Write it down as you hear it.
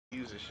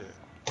use this shit.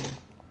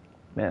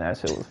 Man, that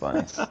shit was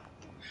funny.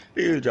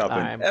 He was dropping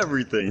Alright.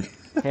 everything.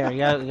 Here, you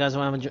guys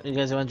want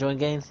to join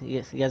games?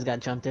 You guys got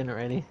jumped in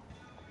already.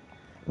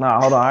 Nah,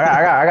 hold on.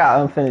 I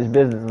got unfinished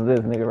business with this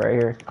nigga right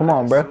here. Come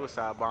on, bro.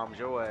 Suicide bombs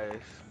your ass.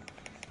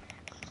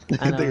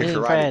 I know, me and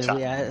Karate Fred, chop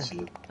I and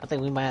shit.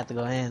 think we might have to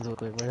go hands real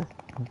quick, bro.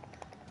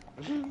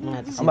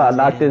 I'm about to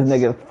knock this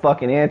nigga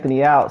fucking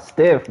Anthony out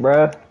stiff,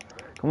 bro.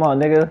 Come on,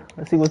 nigga.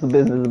 Let's see what's the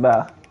business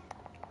about.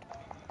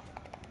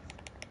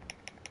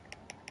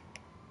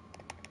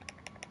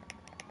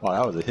 Oh,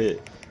 that was a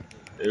hit.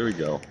 There we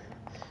go.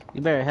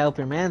 You better help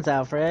your mans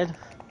out, Fred.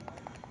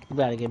 You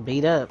gotta get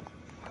beat up.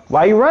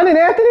 Why you running,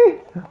 Anthony?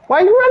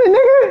 Why you running,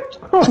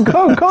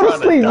 nigga? Go to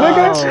sleep,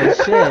 nigga.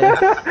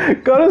 Oh,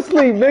 shit. Go to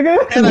sleep,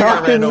 nigga. And I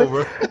got ran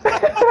over.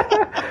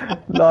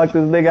 Knock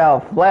this nigga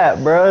out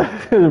flat, bro.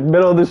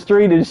 Middle of the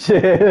street and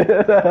shit.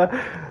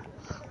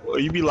 Well,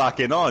 you be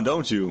locking on,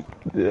 don't you?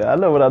 Yeah, I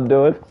know what I'm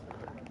doing.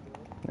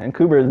 And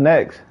Cooper's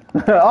next.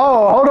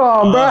 Oh, hold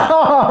on, bro.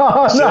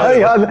 Oh, no,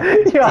 y'all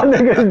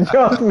niggas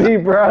jumped me,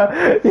 bro.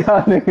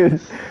 Y'all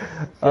niggas.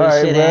 All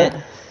right, shit, bro.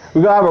 Ant.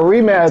 We gonna have a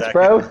rematch,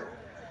 bro.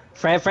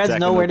 Fred's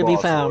nowhere to be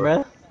found,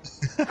 bro.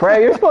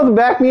 Fred, you're supposed to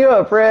back me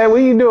up, Fred. What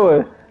are you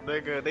doing?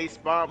 Nigga, they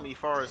spawned me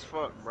far as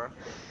fuck, bro.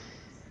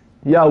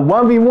 Yo,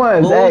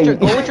 1v1s, hey.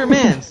 Go with your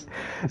mans.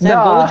 Sam,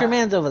 Nah. go with your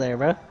mans over there,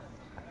 bro.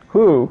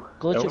 Who?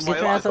 Go with your, Somebody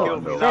get your ass else over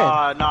killed there. me.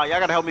 Nah, y'all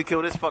gotta help me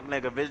kill this fuck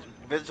nigga,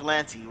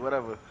 Vigilante,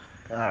 whatever.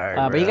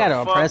 Alright, But you got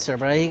an Fuck. oppressor,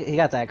 bro. He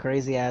got that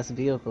crazy ass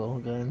vehicle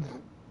gun.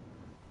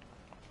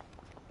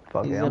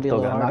 Fuck He's yeah, gonna I'm be a still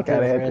little gonna hard knock to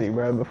out kill, Anthony, Fred.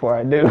 bro, before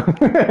I do.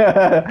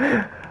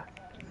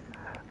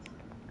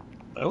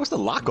 What's the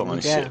lock on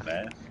Okay. shit,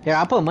 man? Here,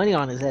 I'll put money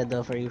on his head,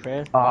 though, for you,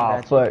 Fred. I Oh,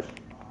 got you. fuck.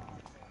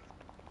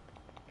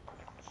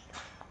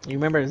 You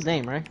remember his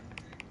name, right?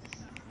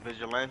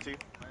 Vigilante.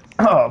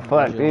 Oh,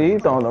 fuck, dude.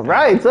 He's on the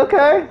rights.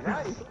 Okay.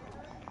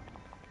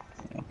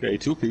 Okay,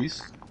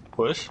 two-piece.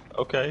 Push.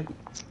 Okay.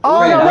 Oh,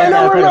 Fred, no, I wait, no,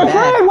 gotta wait, put no, it back.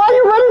 Fred. Why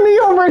you running me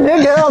over,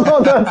 nigga? I'm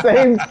on the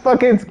same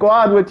fucking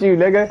squad with you,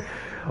 nigga.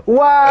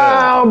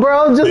 Wow,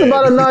 bro. Just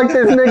about to knock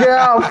this nigga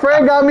out.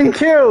 Fred got me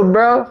killed,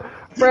 bro.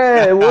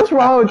 Fred, what's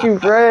wrong with you,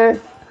 Fred?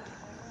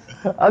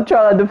 I'm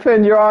trying to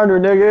defend your honor,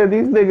 nigga.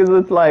 These niggas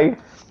look like...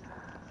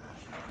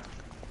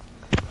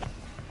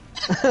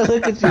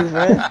 Look at you,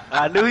 Fred.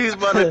 I knew he was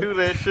about to do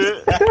that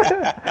shit.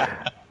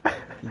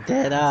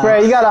 Dead eye.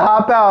 Fred, you gotta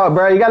hop out,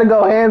 bro. You gotta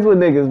go hands with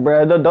niggas,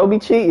 bro. Don't be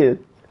cheating.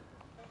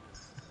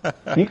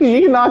 You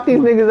can knock these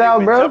niggas They out,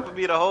 been bro. jumping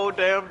me the whole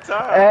damn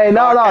time. Hey,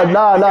 no, I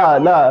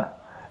can't.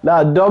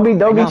 Nah, don't be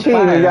on cheating,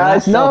 fire, you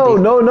guys. that's so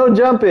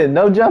big.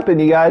 No jumping,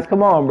 you guys.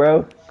 Come on,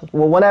 bro.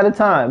 Well, one at a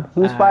time.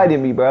 Who's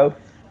fighting me, bro?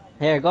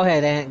 Here, go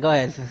ahead, Ant. Go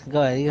ahead.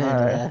 You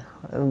handle Alright, that.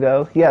 let's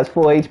go. He has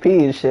full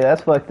HP and shit.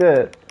 That's fucked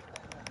up.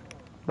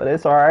 But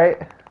it's alright.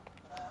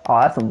 Oh,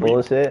 that's some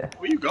bullshit.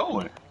 Where you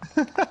going?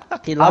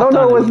 He I locked don't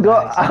know onto what's me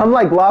going. by accident. I'm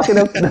like locking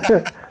up.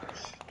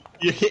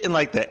 You're hitting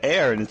like the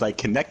air and it's like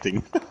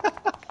connecting.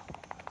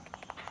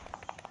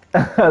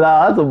 Nah,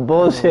 that's some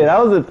bullshit. That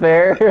wasn't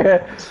fair.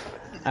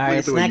 Alright,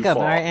 at the way snack you up.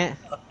 fall. Alright, Ant.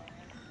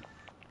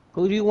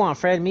 Who do you want,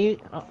 Fred? Me?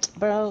 Oh,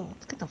 bro,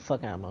 get the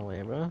fuck out of my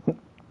way, bro. Come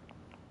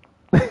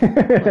on,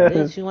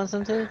 bitch, you want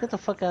some too? Get the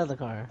fuck out of the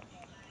car.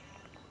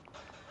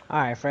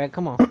 Alright, Fred,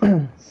 come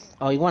on.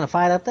 Oh, you want to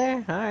fight up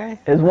there? Alright.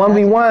 It's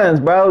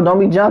 1v1s, bro. Don't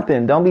be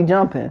jumping.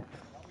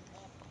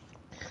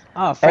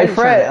 Oh, Fred. Hey,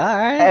 Fred.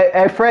 Alright.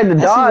 Hey, Fred, the I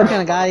see dodge. what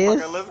kind of guy he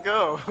is. Okay, let's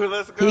go.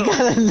 Let's go. He got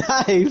a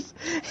knife.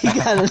 He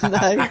got a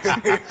knife.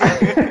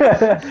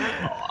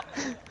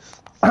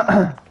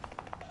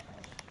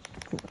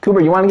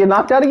 Cooper, you want to get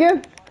knocked out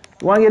again?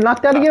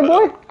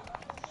 Boy?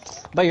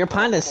 But your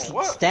partner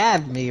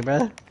stabbed me,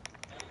 bro.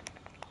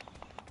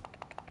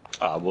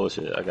 Ah,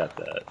 bullshit. I got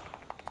that.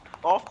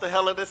 Off the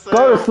hell of this.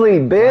 Go to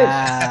sleep, bitch.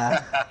 Wow.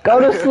 Go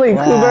to sleep,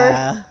 Cooper.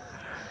 Wow.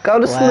 Go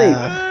to sleep.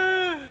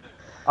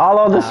 All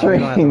on the We're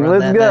gonna have to stream. run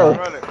Let's that go.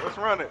 back. Let's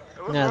run it.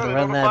 We're gonna have to run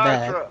on the that fire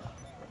back. truck.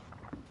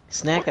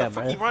 Snack What the up,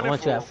 fuck bro. you I running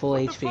want you for? at full What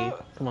the HP.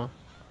 fuck? Come on.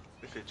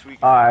 This shit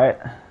tweaking. All right.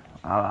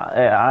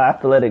 Yeah, I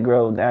have to let it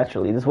grow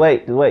naturally. Just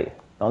wait.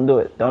 Don't do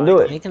it.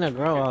 Making it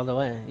grow all the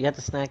way. You have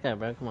to snack up,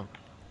 bro. Come on.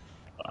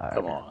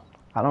 Come on.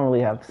 I don't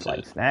really have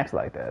like snacks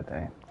like that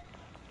thing.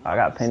 I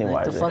got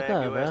Pennywise. the fuck Stab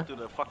up, your ass bro.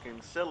 through the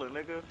fucking ceiling,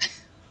 nigga.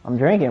 I'm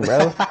drinking,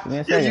 bro. Give me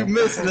a Yeah, you second.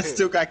 missed and it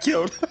still got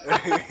killed.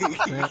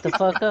 Snack the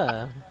fuck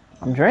up.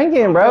 I'm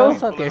drinking, Bro,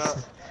 bro.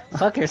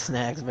 fuck your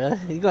snacks, bro.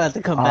 You gonna have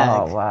to come Oh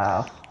back.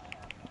 wow.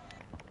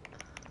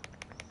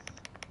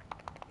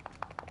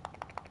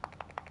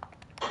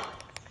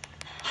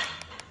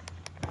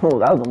 Oh,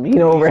 that was a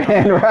mean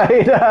overhand,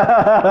 right?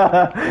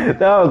 That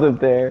wasn't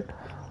fair.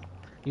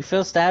 You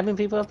feel stabbing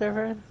people up there,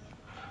 Fred?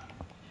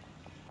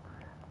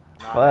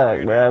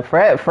 Fuck, bro.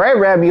 Fred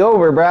ran me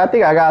over, bro. I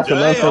think I got some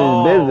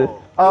unfinished business.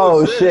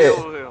 Oh shit.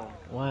 Kill him.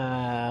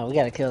 Wow, we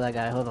gotta kill that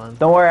guy. Hold on.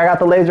 Don't worry, I got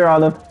the laser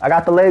on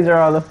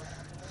him.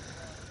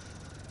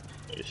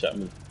 You shot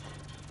me.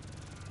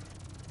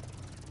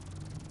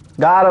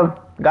 Got him.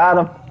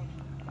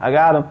 I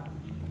got him.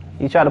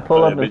 He tried to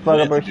pull up and fuck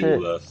up our shit.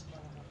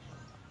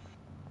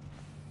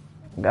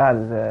 Got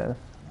his ass.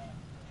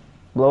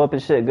 Blow up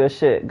his shit. Good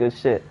shit. Good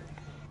shit.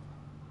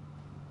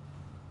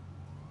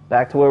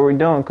 Back to what we're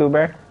doing,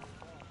 Kulbirx.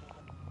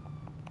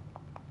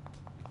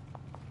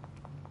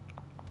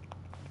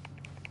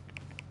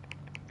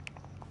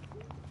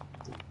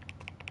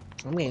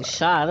 I'm getting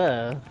shot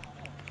up.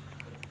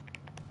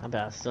 I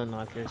bet I still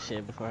knock your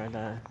shit before I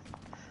die.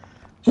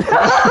 Fred,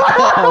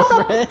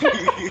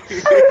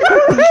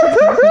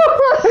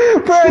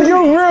 you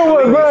a real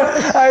one, bro.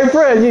 Hey,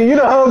 Fred, you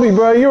the homie,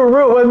 bro. You a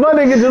real one. My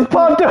nigga just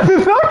popped up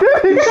and knocked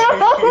it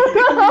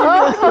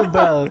out.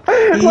 Bro,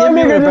 he hit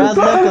me with brass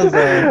knuckles,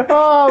 though.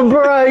 Oh,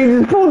 bro, he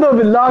just pulled up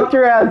and knocked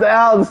your ass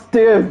out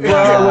stiff,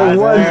 bro, with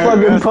one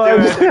fucking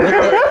punch.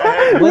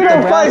 We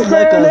don't fight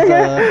fair,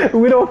 nigga.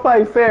 We don't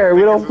fight fair.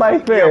 We don't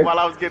fight fair. Yeah, while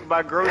I was getting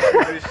my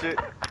groceries and shit.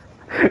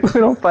 We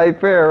don't fight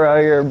fair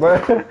around here, bro.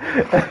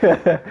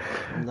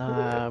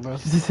 Nah, bro.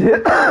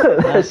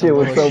 That shit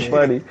was so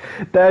funny.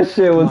 That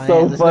shit was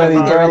so funny,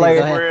 bro. Like,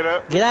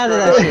 get out of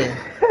that shit.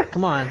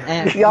 Come on.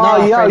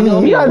 Yo,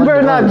 you guys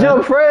better not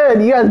jump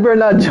Fred. You guys better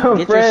not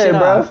jump Fred,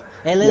 bro.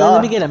 Hey,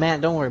 let me get him, man.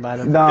 Don't worry about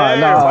him. No.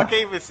 I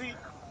can't even see.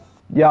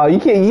 Yo, you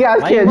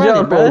guys can't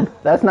jump, bro.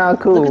 That's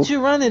not cool. Look at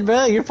you running,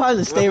 bro. You're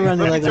probably stay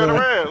running like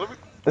that.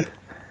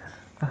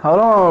 Hold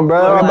on,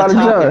 bro. I'm about to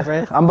jump.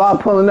 Fred. I'm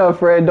about pulling up,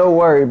 Fred. Don't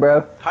worry,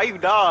 bro. How you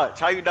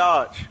dodge?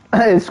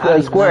 It's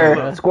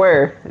square. It's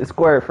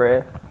square,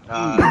 Fred.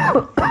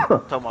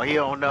 Talking about he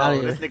don't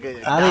know. This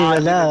nigga I don't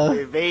even know.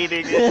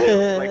 Evading and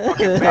shit. Like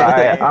fucking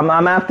Alright, I'm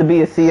gonna have to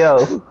be a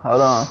CO.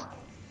 Hold on.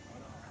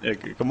 Yeah,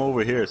 come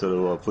over here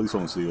so the police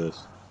won't see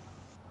us.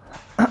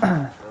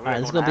 Alright,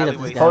 let's go beat up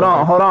this guy. Hold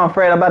on,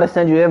 Fred. I'm about to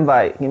send you an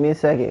invite. Give me a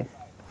second.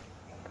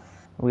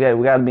 We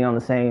gotta be on the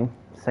same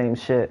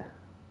shit.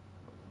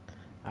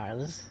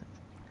 Alright,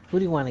 who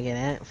do you want to get,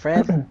 Ant?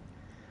 Fred? Or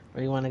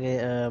do you want to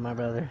get my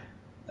brother?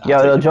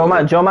 Yo, join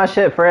my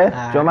shit, Fred.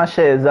 Join my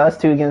shit. It's us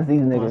two against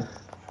these niggas.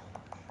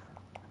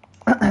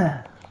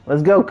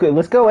 Let's go,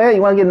 Ant.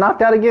 You wanna get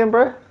knocked out again,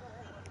 bro?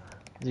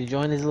 Did you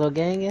join his little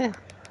gang yet?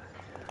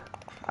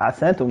 I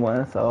sent him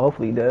one, so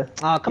hopefully he does.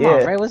 Oh, come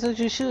on, Fred. What's up with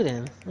you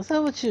shooting? What's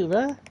up with you,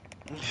 bro?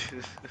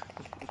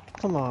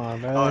 Come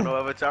on, bro. Oh, no,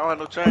 I don't have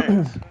no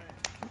chance.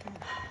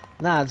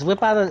 Nah, just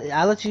whip out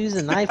I'll let you use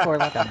a knife or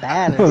like a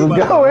bat.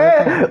 Let's go,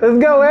 Ed.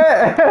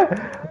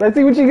 Let's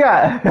see what you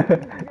got.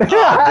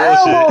 I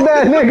elbowed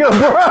that nigga,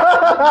 bro.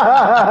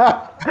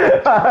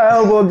 I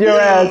elbowed your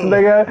ass,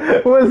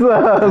 nigga. What's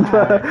up?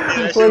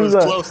 That shit was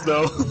close,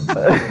 though.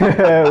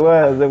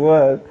 It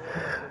was.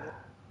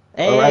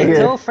 Hey,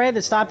 tell Fred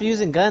to stop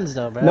using guns,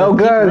 though, bro. No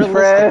guns,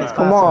 Fred.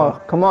 Come on.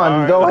 Just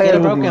go ahead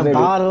with with these broken niggas.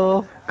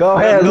 Bottle. Go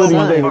ahead with these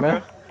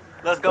niggas.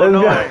 Let's go,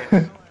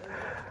 noise.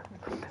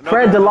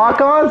 Fred, the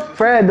lock on,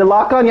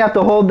 you have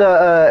to hold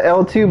the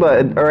L2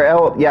 button,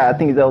 or yeah, I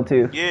think it's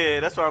L2. Yeah,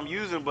 that's what I'm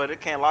using, but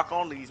it can't lock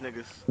on to these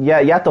niggas. Yeah,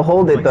 you have to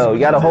hold it, though. You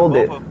gotta hold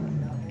it.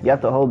 You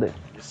have to hold it.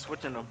 Just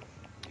switching them.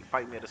 You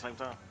fight me at the same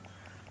time.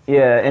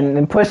 Yeah,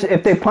 and push,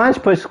 if they punch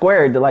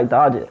square to, like,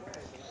 dodge it.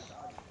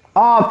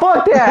 Oh,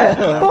 fuck that!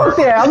 Fuck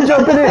that!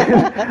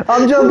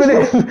 I'm jumping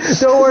in.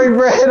 Don't worry,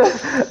 Fred.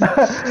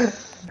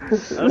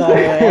 No,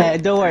 yeah,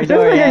 don't worry. This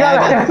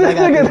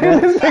nigga got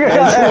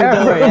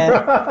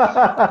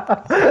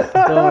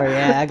Don't worry,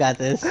 I got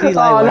this. See,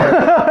 like,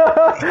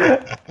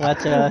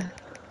 watch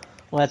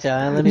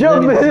out. Let me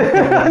jump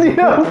in.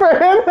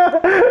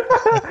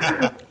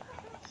 Fred.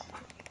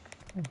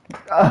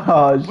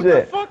 Oh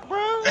shit! What the fuck,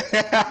 bro? You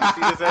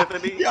see this,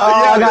 Anthony?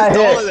 I got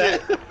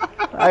hit.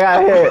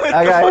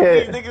 What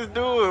these niggas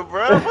doing,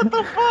 bro? What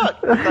the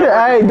fuck?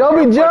 Hey,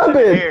 don't be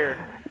jumping.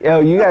 Yo,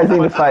 you guys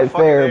need to fight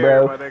fair,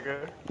 bro.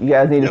 You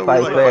guys need to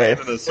fight fair.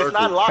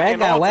 Fred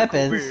got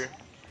weapons.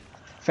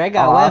 Fred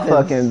got weapons.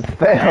 I fucking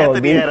failed,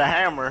 Anthony had a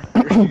hammer.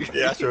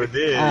 Yeah, I sure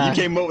did. You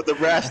came up with the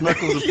brass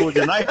knuckles and pulled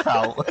your knife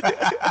out.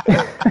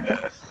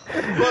 Let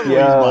me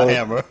use my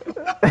hammer.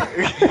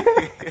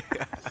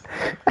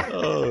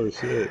 Oh,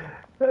 shit.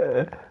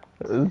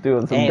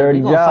 Doing some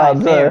dirty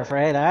jobs, fight fair,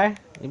 Fred, alright?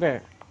 You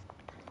better.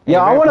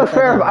 Yeah, I want a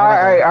fair.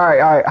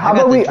 Alright. How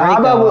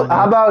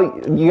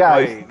about you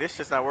guys? Wait, this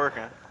shit's not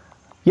working.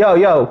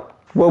 Yo.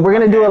 Well, we're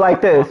gonna do it like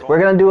this. We're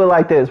gonna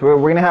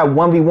have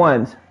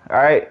 1v1s, all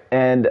right?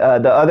 And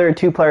the other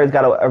two players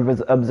gotta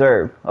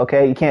observe.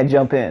 Okay, you can't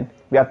jump in.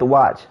 We have to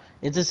watch.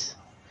 It's just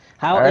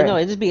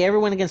it just be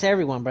everyone against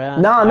everyone,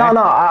 bro. No.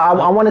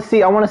 I want to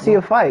see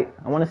a fight.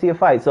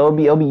 So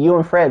it'll be you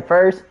and Fred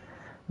first.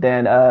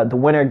 Then the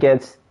winner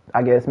gets,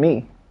 I guess,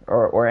 me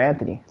or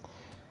Anthony.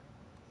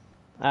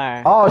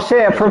 Alright. Oh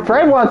shit!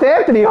 Fred wants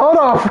Anthony. Hold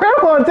on, Fred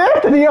wants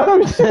Anthony.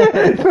 Oh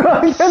shit!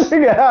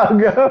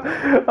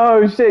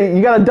 Oh shit!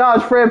 You gotta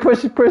dodge, Fred.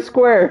 Push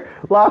square.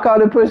 Lock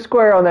on and push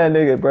square on that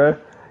nigga, bro.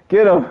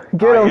 Get him,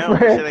 Fred.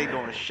 This shit ain't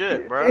doing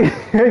shit, bro.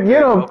 Get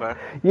him. Okay.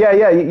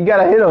 Yeah. You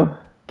gotta hit him.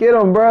 Get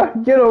him, bro.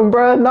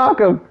 Knock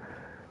him.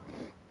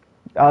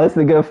 Oh, this is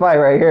a good fight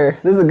right here.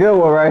 This is a good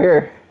one right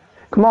here.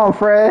 Come on,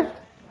 Fred.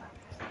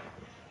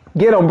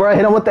 Get him, bro.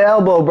 Hit him with the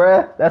elbow,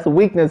 bro. That's a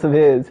weakness of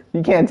his.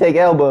 You can't take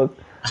elbows.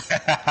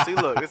 See,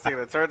 look, this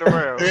nigga turned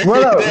around.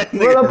 Run up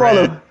on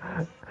him.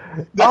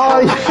 Oh,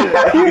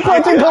 you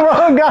punching the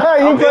wrong guy.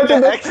 You I'm hitting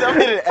punching the the. X. I'm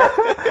hitting the X.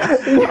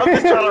 I'm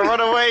just trying to run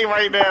away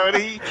right now, and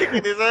he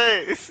kicking his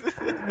ass.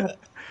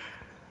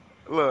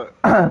 Look,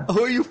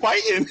 Who are you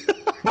fighting?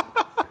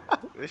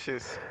 this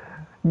shit's.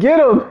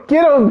 Get him,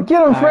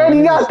 Fred.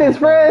 You got this,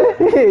 Fred.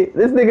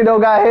 This nigga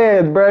don't got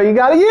hands, bro. You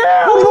got it.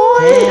 Yeah,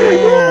 boy.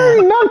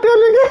 Yeah, knock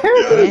that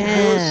nigga.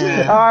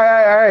 Damn. All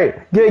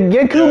right.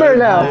 Get Kulbir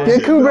now.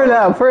 Get Kulbir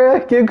now,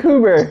 Fred. Get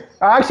Kulbir.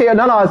 Actually,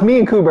 no, it's me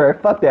and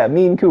Kulbir. Fuck that,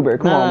 me and Kulbir.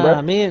 Come on,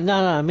 bro. Me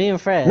and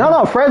Fred.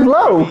 No, Fred's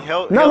low.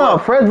 No,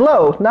 Fred's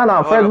low.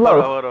 No, Fred's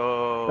low. Hold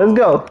on. Let's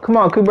go. Come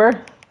on,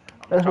 Kulbir.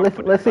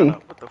 Let's see.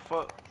 What the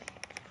fuck?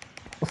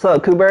 What's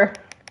up, Kulbir?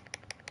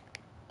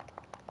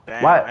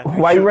 Damn,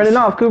 Why you running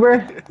off,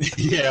 Kulbir?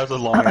 Yeah, that was a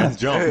long ass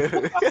jump.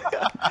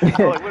 Like,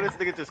 where this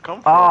nigga just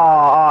come from?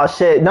 Oh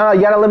shit. No,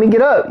 you gotta let me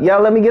get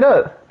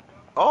up.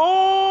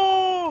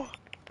 Oh!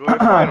 Go ahead,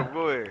 fight him.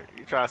 Go ahead.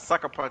 You try to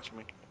sucker punch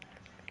me.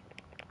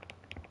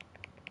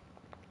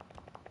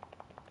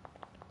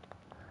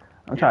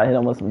 I'm trying to hit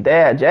him with some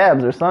dad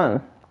jabs or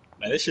something.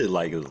 Man, this shit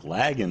like is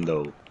lagging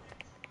though.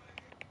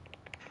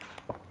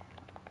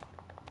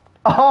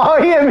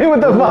 Oh, he hit me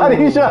with the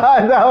body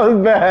shot. That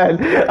was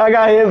bad. I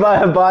got hit by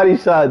a body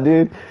shot,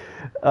 dude.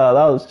 That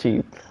was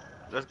cheap.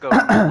 Let's go.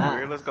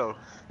 Let's go.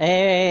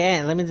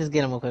 Hey, let me just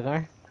get him real quick,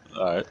 alright?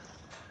 Alright.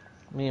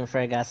 Me and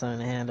Fred got something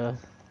to handle.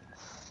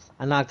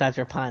 I knocked out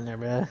your partner,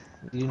 bro.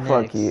 You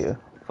next.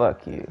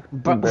 Fuck you.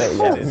 Bro.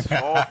 It's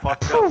all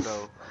fucked up,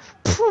 though.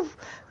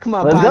 Come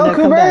on, Let's partner, go,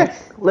 come Kulbir.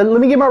 back. Let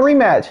me get my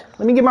rematch.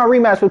 Let me get my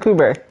rematch with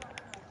Kulbir.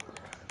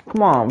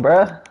 Come on,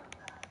 bruh.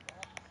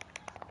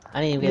 I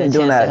didn't even You get a ain't chance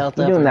doing to that. health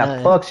You up doing or that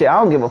nothing. fuck shit. I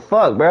don't give a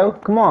fuck, bro.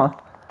 Come on.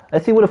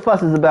 Let's see what the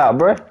fuss is about,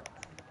 bruh.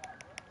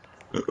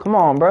 Come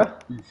on, bruh.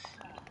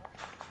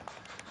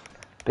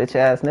 Bitch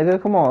ass nigga.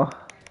 Come on.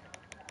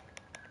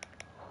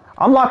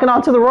 I'm locking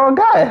on to the wrong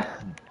guy.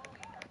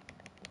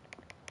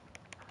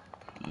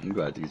 You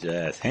got to get your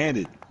ass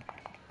handed.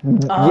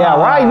 Yeah,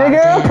 right,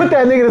 nigga. damn. Put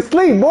that nigga to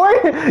sleep, boy.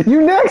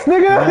 You next,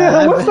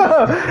 nigga. What's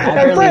up?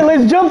 Hey, Fred,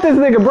 let's jump this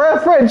nigga, bro.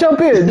 Fred,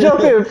 jump in,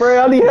 Fred.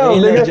 I need help,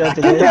 Ain't no nigga.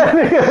 jumping Get in. that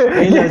nigga.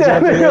 Ain't no Get that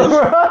jumping nigga, in.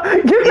 bro.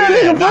 Get that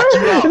nigga, Knock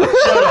you out.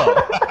 Shut up.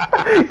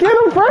 Fred. Get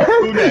him, Fred.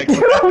 Who next?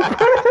 Get him,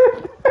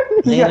 Fred.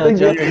 You Ain't no gotta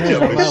jumping in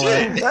on my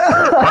way.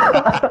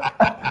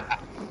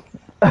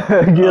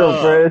 Get him,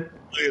 Fred.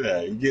 Look at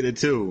that. You get it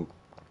too.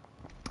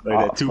 Look at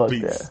that two Fuck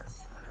piece. that.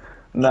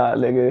 Nah,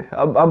 nigga.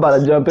 I'm about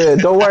to jump in.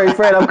 Don't worry,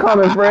 Fred. I'm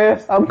coming,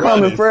 Fred. I'm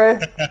coming,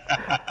 Fred.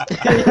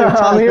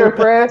 I'm here,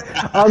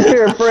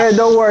 Fred.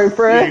 Don't worry, You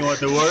Fred. ain't want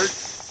to work?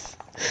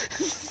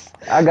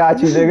 I got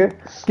you,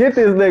 nigga. Get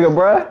this nigga,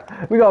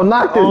 bruh. We gonna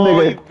knock this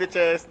Oh, you nigga. bitch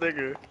ass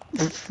nigga.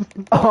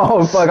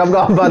 Oh, fuck. I'm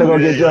about to go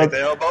get You like jumped.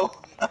 the elbow?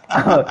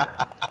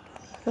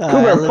 Kulbir,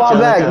 Alright, fall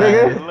let back, y'all-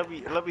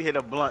 nigga. Let me hit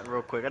a blunt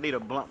real quick. I need a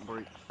blunt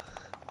break.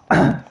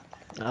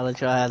 I'll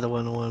let y'all have the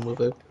one-on-one real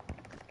quick.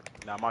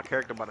 Now my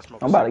character about to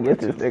smoke. I'm about to get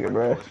cigarette, this too, nigga, right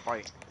bruh. before this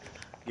fight.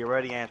 Get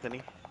ready,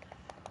 Anthony.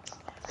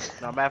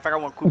 No, matter of fact, I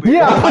want Kulbir.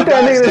 Yeah, put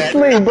that nigga to that.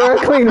 sleep, bruh.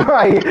 Clean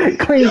right.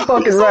 Clean Yo,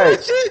 fucking you saw right.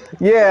 that shit?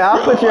 Yeah,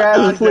 I'll put your I ass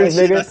to dodged sleep, that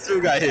shit. I nigga.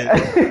 still got hit.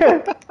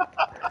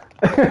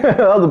 That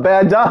was a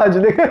bad dodge,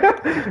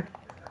 nigga.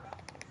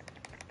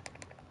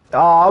 Oh,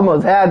 I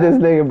almost had this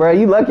nigga, bro.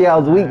 You lucky I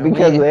was weak Alright,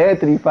 because of we- the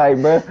Anthony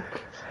fight, bro.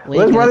 We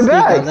Let's ain't run gonna it speak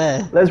on back.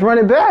 that. Let's run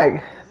it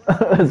back.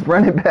 Let's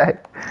run it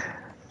back.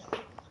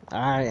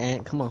 Alright,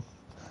 Ant, come on.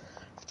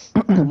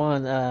 Come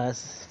on,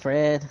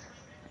 Fred.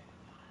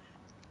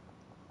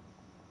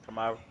 Come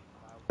out.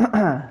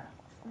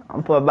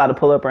 I'm about to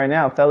pull up right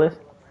now, fellas.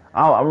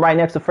 Oh, I'm right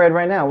next to Fred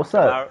right now. What's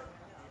Come up? out.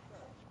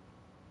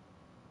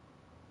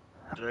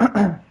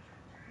 Drink.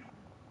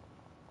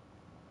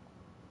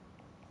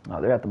 Oh,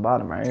 they're at the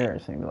bottom right here,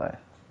 it seems like.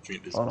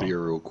 Drink this Hold on. beer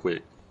real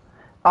quick.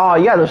 Oh,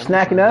 yeah, they're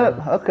snacking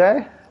up.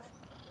 Okay.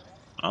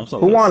 I'm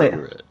smoking Who a want it?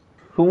 cigarette.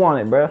 Who want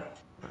it, bro?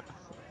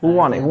 Who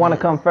want it? Who want to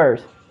come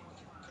first?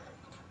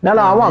 No, I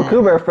Yeah, want man.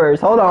 Kulbir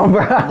first. Hold on,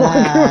 bro. I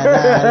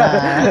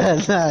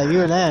want Kulbir. Nah,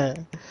 you and that.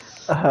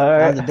 All I'm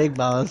right. the big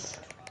boss.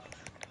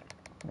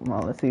 Come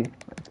on, let's see.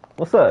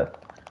 What's up?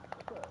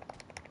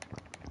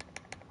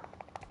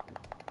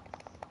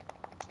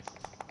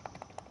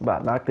 About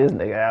to knock this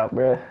nigga out,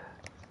 bruh.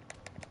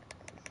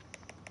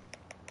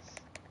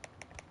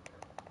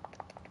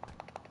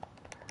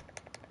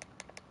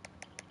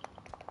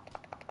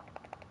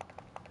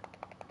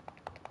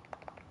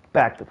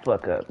 Back the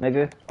fuck up,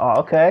 nigga. Oh,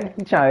 okay.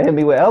 You trying to hit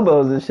me with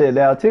elbows and shit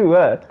now, too,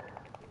 huh?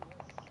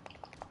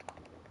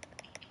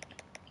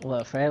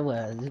 What, Fred?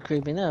 What? You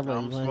creeping up? What,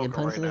 I'm you want to get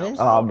smoking punched in right the now. face?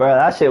 Oh, bro,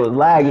 that shit was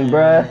laggy,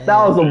 bruh.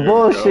 That was some There you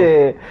go.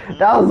 bullshit.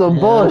 That was some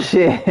Yeah.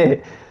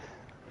 bullshit.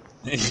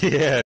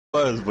 Yeah, it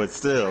was, but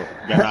still,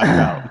 got knocked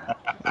out.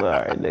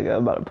 Alright, nigga,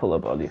 I'm about to pull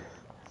up on you.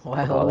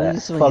 Why? Fuck all What are you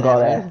that. swinging Fuck all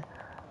at, that.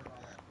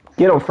 Fred?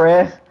 Get him,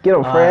 Fred. Get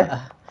him,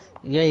 Fred.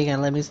 Yeah, you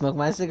gonna let me smoke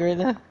my cigarette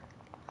now?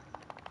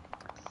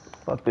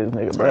 Fuck this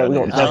nigga, bro. We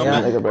gonna Oh, jump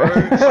yeah. this nigga, bro.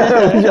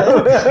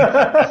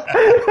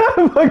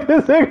 Fuck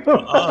this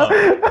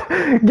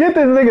nigga. Get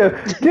this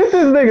nigga. Get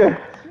this nigga.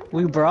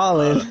 We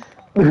brawling.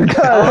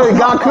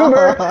 got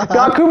Cooper.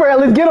 Got Cooper. Hey,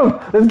 let's get him.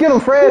 Let's get him,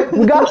 Fred.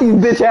 We got these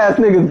bitch ass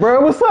niggas,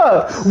 bro. What's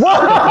up?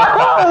 What?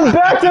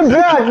 Back to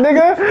back,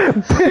 nigga.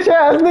 Bitch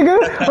ass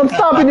nigga. I'm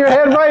stopping your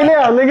head right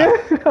now,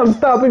 nigga. I'm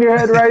stopping your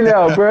head right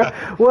now, bro.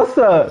 What's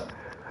up?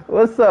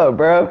 What's up,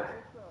 bro?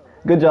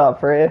 Good job,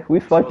 Fred. We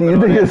fucked these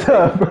niggas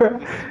up, bro.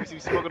 You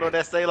smoking on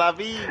that C'est La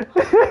Vie?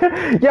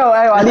 Yo,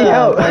 hey, I need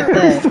help. Fuck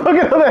that.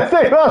 Smoking on that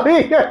C'est La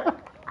Vie.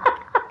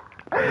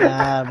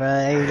 Nah,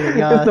 bro.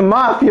 It's the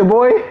mafia,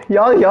 boy.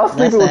 Y'all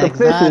sleeping with the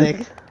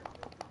fishes.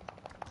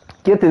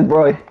 Get this,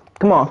 boy.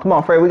 Come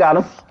on, Fred. We got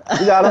him.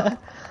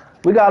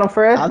 We got him,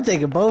 Fred. I'm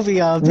taking both of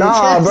y'all.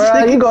 Nah,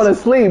 bro. You going to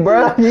sleep,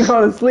 bro. You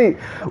going to sleep.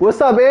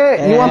 What's up,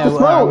 Ant? You want the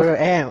smoke?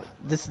 Ant,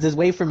 just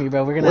wait for me,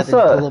 bro. We're gonna What's have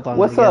to up? pull up on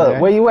What's together, up?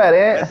 right? Where you at,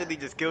 Ant? He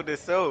just killed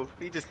himself.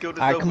 He just killed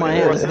All himself. right, come on,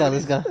 Ant.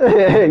 Let's go.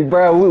 Hey,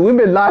 bro. We've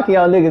been knocking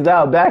y'all niggas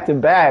out back to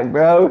back,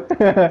 bro.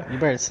 You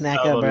better snack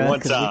up, bro,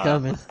 because we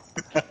coming.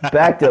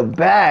 Back to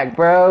back,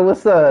 bro.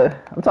 What's up?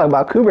 I'm talking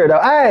about Cooper,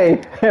 though.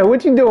 Hey,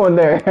 what you doing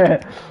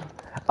there?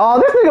 Oh,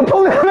 this nigga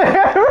pulling the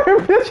hammer,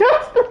 bitch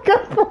ass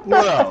nigga.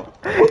 What up?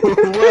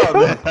 What up,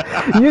 man?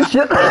 You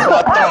should.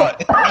 How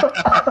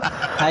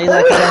you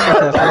like that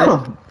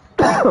uppercut,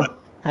 Fred?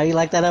 How you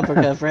like that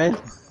uppercut, Fred?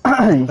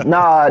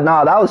 Nah,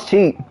 that was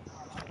cheat.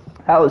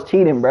 That was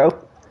cheating, bro.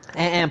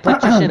 And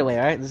put your shit away,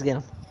 alright? Let's get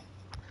him.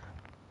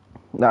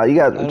 Nah, you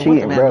guys I are want cheating,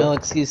 them to have no bro.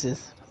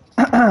 excuses.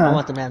 I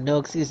want them to have no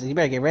excuses. You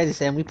better get ready,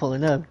 Sam. We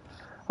pulling up.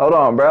 Hold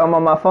on, bro. I'm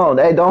on my phone.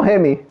 Hey, don't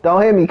hit me.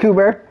 Don't hit me,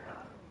 Cooper.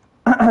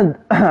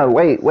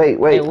 Wait.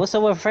 Hey, what's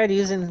up with Fred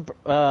using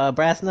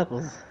brass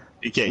knuckles?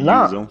 You can't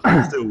Nah. use them.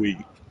 They're still weak.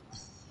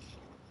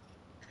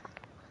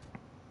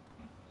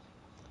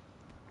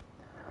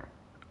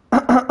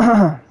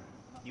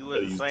 You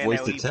was You saying that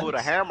wasted when you pulled a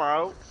tennis. hammer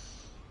out.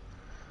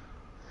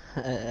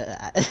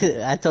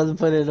 I told him to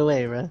put it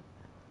away, bro.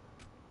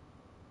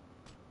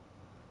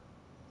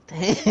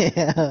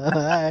 Damn.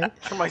 Alright.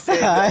 Somebody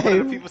said, Alright. one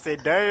of the people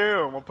said,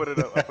 damn. I put it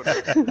up.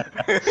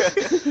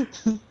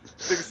 Nigga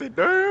said,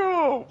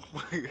 damn.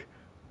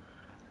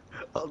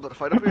 I was about to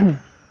fight up here.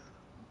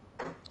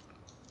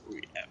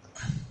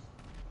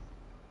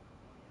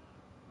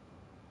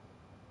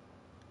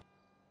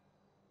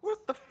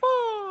 What the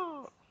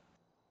fuck?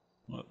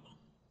 What?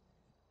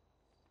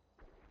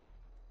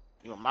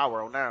 You in my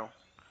world now.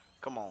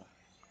 Come on.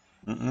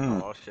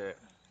 Oh, shit.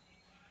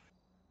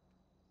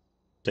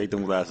 Take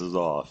them glasses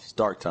off. It's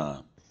dark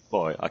time.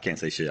 Boy, I can't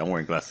say shit. I'm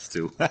wearing glasses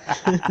too. Come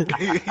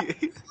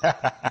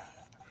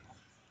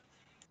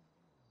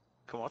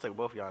on, I'll take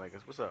both of y'all niggas.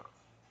 What's up?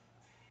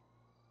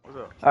 What's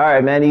up? All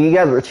right, man. You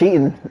guys were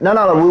cheating.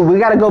 No. We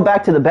got to go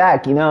back to the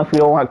back. You know, if we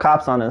don't want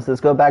cops on us,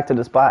 let's go back to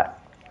the spot.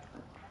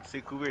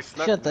 See, Kubir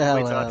snuck. Shut the Wait hell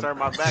till I up. turn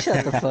my back.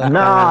 Shut the fuck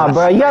Nah, up.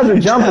 bro. You guys are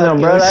jumping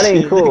them, bro. That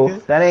ain't cool.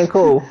 That ain't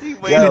cool. He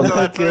waited Yo. till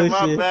I Knock your turn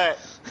my shit. back.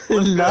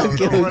 Knock Let's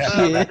your go.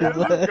 shit, Let's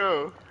bro.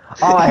 go.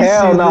 Oh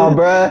hell no,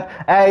 bro.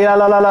 Hey,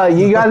 no.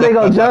 You guys ain't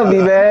gonna jump me,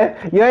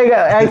 man. You ain't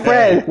got. Hey,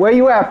 Fred, where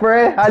you at,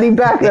 Fred? I need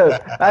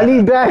backup. I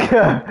need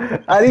backup,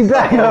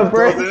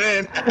 Fred. Close it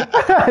in.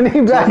 I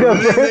need backup,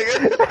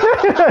 Fred.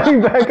 I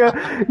need backup.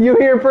 You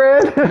here,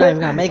 Fred? You're not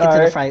even gonna make it to the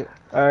Alright. fight.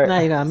 All You're not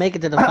right. even gonna make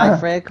it to the fight,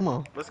 Fred. Come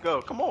on. Let's go.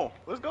 Come on.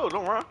 Let's go.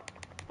 Don't run.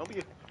 Don't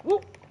be.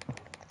 Whoop.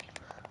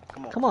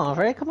 Come on. Come on,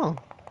 Fred. Come on.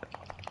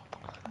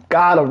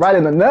 Got him right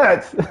in the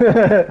nuts.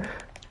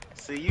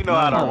 See, you know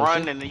how to Oh,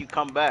 run shit. and then you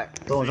come back.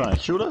 Someone trying to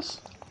shoot us?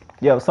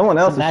 Yo, someone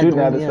else is Bad shooting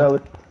at move, us, yeah.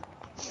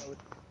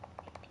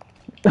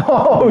 fella.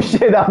 Oh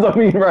shit, that was on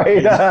me,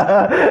 right?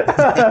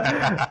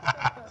 I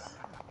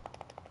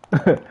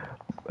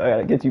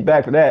gotta get you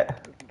back for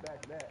that.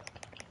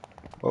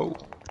 Oh.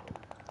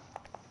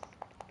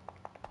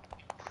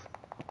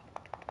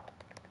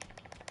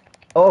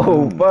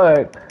 Oh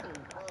fuck.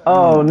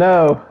 Oh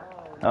no.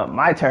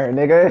 My turn,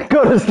 nigga.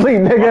 Go to sleep,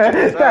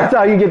 nigga. That's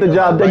how you get the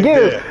job done.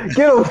 Get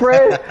him,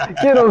 Fred.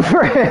 Get him,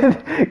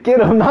 Fred. Get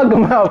him. Knock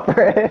him out,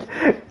 Fred.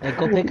 Hey,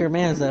 go pick your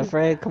man's up,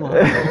 Fred. Come on.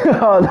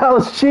 Oh, that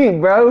was cheap,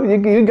 bro.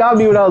 You got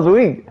me when I was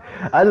weak.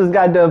 I just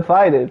got done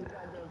fighting.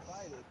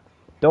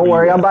 Don't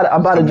worry, I'm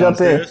about to jump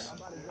in. Downstairs?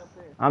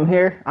 I'm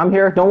here.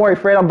 Don't worry,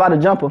 Fred. I'm about to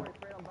jump him.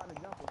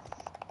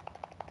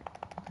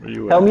 Where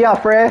you Help at?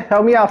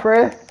 me out,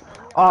 Fred.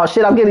 Oh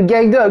shit, I'm getting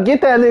ganged up.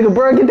 Get that nigga,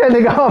 bro. Get that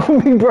nigga off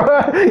of me, bro.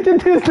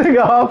 Get this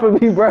nigga off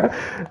of me, bro.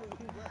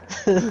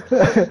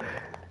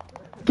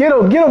 Get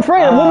him,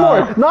 Fred. One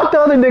more. Knock the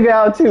other nigga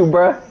out too,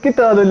 bro. Get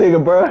the other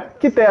nigga, bro.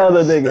 Get that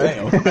other nigga.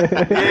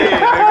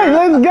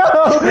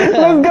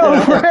 Let's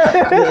go,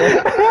 Fred.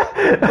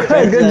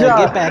 Good job.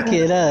 Get back,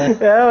 kid.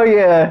 Hell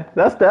yeah.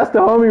 That's the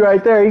homie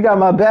right there. He got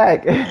my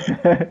back.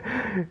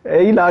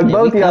 Hey, he knocked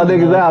both of y'all coming,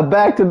 niggas bro. out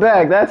back to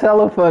back. That's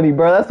hella funny,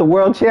 bro. That's the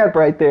world champ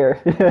right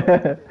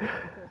there.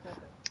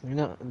 You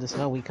know, just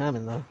know we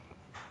coming though.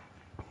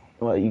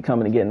 What, you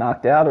coming to get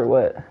knocked out or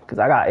what? Because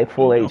I got a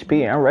full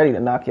HP and I'm ready to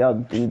knock y'all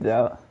dudes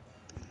out.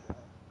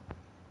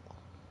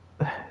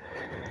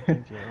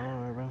 If you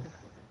are, bro.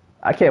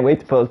 I can't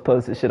wait to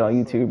post this shit on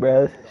YouTube,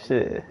 bro.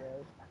 Shit.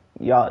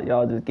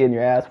 Y'all just getting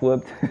your ass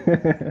whooped.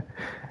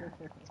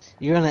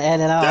 You're gonna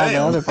edit out all the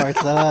Damn. other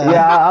parts, though.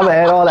 Yeah, I'm gonna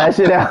add all that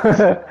shit out.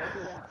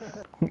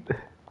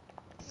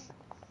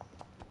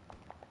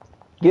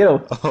 Get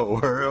him. Oh,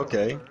 we're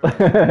okay.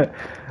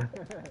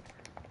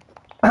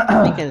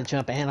 You can't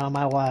jump in on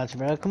my watch,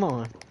 bro. Come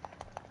on.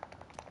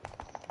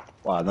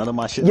 Wow, none of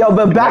my shit. Yo,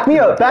 but back me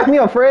up,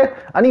 Fred.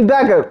 I need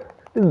backup.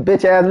 This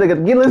bitch ass nigga.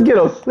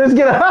 Let's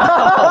get him.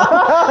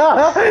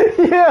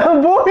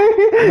 Yeah, boy.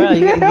 Bro,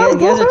 you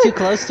guys are too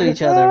close to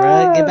each other,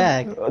 bro. Get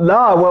back.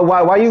 Nah,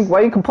 why you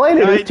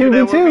complaining? It's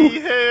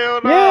 2v2.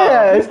 Hell no.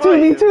 Yeah, it's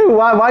 2v2.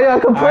 Why y'all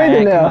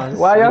complaining now?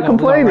 Why y'all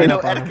complaining?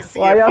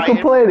 Why y'all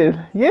complaining?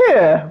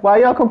 Yeah, why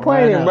y'all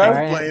complaining, bro?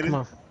 Right, come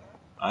on.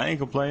 I ain't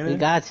complaining. We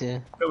got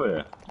you. Come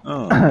here.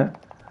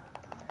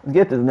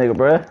 Get this nigga,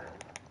 bro.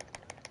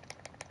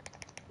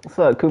 What's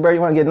up, Cooper? You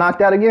want to get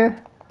knocked out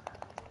again?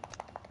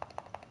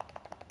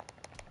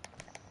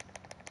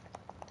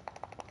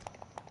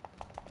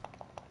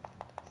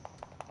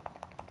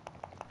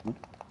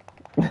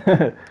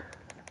 Hey,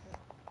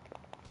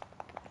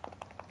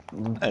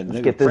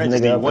 nigga, get this FredSmackHeem,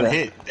 nigga up one there.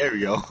 hit. There we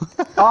go.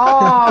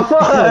 Oh,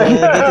 fuck!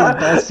 Get these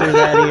busters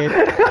out of here.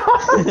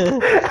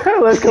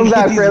 Let's come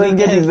back, Fred. Let's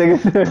get these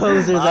niggas.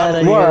 Posers out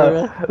of here,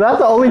 Bro, bro. that's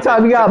the only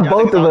time you got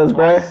both of us,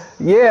 bro.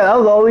 Yeah, that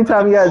was the only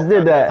time you guys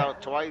did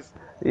that. Twice.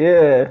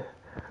 Yeah.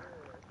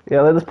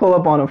 Yeah, let's pull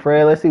up on them,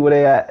 Fred. Let's see where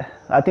they at.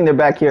 I think they're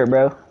back here,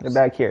 bro. They're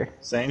back here.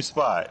 Same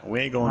spot. We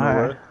ain't going All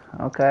nowhere.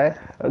 right.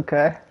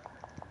 Okay.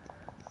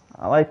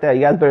 I like that.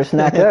 You guys better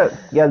snack up.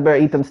 You guys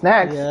better eat them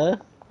snacks. Yeah.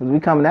 Cause we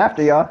coming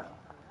after y'all.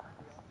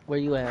 Where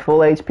you at? Full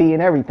HP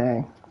and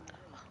everything.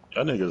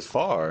 Y'all niggas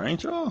far,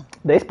 ain't y'all?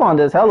 They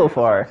spawned us hella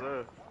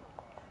far.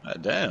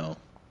 God damn.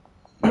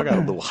 I got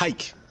a little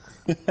hike.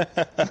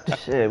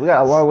 Shit, we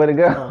got a long way to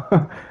go.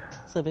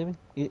 What's up, baby?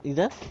 You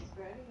there?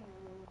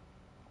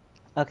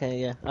 Okay,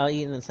 yeah. I'll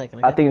eat in a second.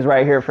 Okay? I think it's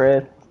right here,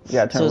 Fred. You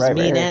gotta turn So it's right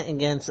me and here. Ant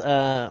against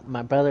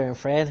my brother and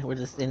Fred. We're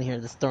just in here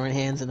just throwing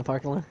hands in the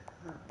parking lot.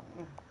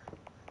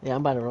 Yeah,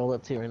 I'm about to roll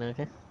up too right now,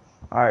 okay?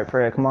 Alright,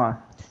 Fred, come on.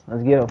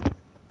 Let's get him.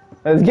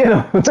 Let's get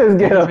him. Let's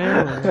get him.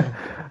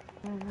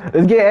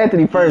 Let's get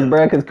Anthony first,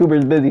 bro, because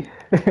Cooper's busy.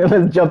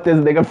 Let's jump this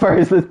nigga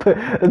first. Let's put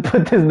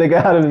this nigga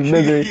out of his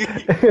misery.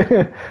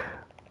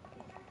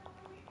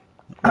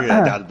 We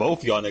gotta dodge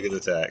both y'all niggas'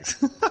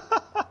 attacks.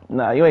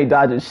 Nah, you ain't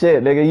dodging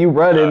shit, nigga. You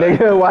running,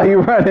 nigga. Why you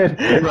running?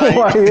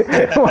 Right.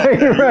 Why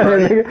you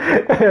running,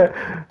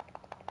 nigga?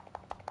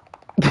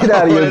 Get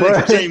out of here,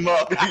 bro. Came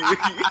up.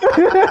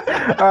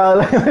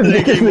 Alright, let's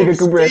beat this nigga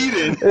Cooper.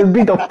 Let's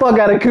beat the fuck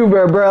out of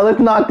Cooper, bro. Let's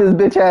knock this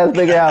bitch ass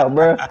nigga out,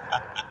 bro.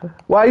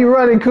 Why you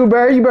running,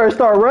 Cooper? You better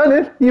start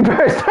running. You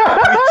better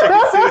start.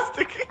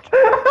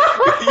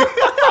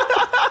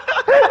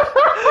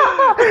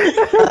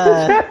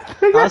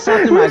 I was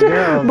talking to my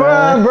girl,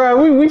 bro.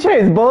 Bruh, we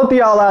chased both of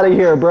y'all out of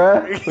here,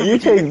 bruh. You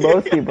chased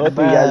both of you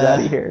guys out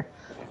of here.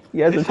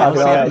 You guys are talking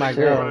all talking to that my shit.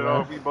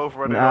 girl, We both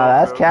running Nah,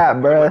 that's cap,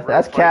 bruh.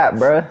 That's cap,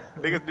 bruh.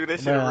 Niggas do that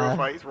shit in real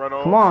fights. Run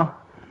off. Come on.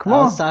 Come I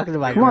on. was talking to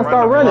my Come on, girl.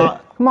 start running.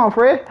 Come on,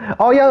 Fred.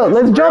 Oh, yeah,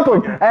 let's jump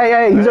him.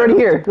 Hey, he's already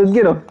here. Let's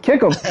get him.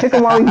 Kick him. Kick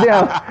him while he's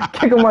down.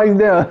 Kick him while he's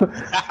down.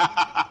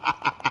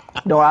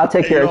 No, I'll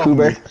take care of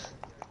Cooper.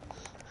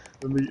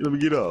 Let me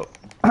get up.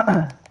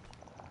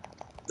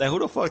 Hey, who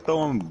the fuck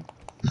throwing?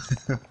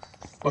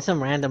 It's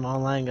some random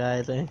online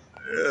guys, eh?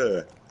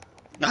 Yeah.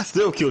 I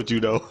still killed you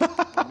though.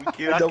 I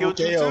killed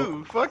you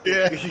too. Fuck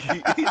Yeah.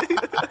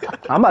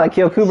 I'm about to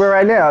kill Cooper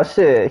right now.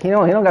 Shit, he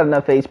don't got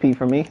enough HP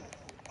for me.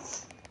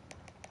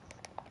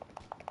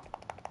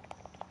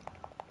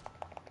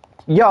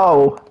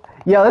 Yo,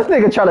 this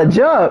nigga try to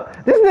jump.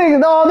 This nigga,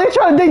 no, they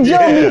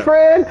jump me,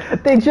 Fred.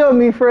 They jump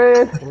me,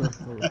 Fred.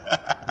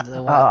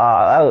 That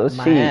was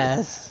My cheap.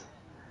 ass.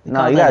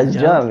 No, you guys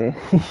jump me.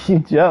 You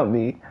jump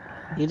me.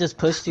 He just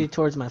pushed you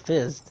towards my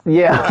fist.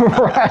 Yeah,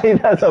 right.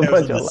 That's a That was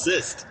bunch an of.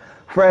 assist.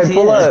 Fred,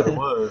 pull Yeah. up.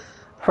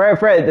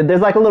 Fred,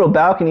 there's like a little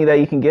balcony that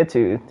you can get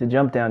to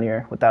jump down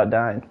here without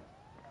dying.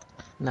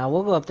 Now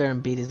we'll go up there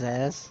and beat his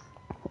ass.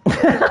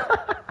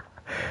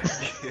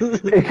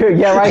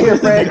 Yeah, right here,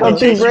 Fred. Come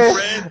through,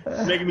 Fred.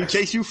 Making me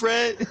chase you,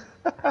 Fred?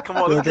 Come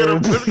on, let's get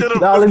him. Let's get him.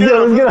 No, let's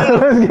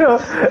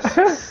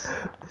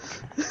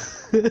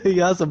get him.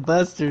 Y'all some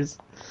busters.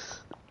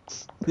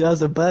 Y'all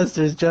some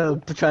busters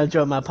trying to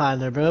jump my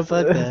partner, bro.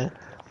 Fuck that.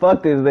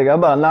 Fuck this nigga. I'm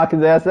about to knock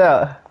his ass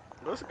out.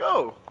 Let's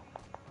go.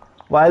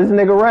 Why is this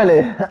nigga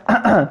running?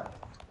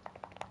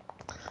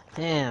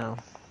 Damn.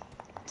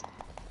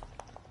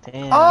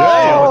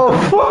 Oh,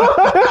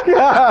 fuck!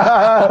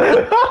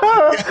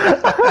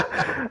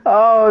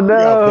 Oh,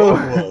 no.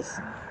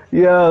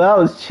 Yo, that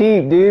was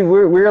cheap, dude.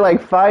 We're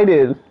like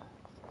fighting.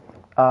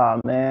 Oh,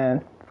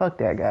 man. Fuck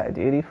that guy,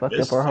 dude. He fucked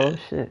up our whole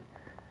shit.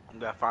 You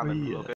gotta find a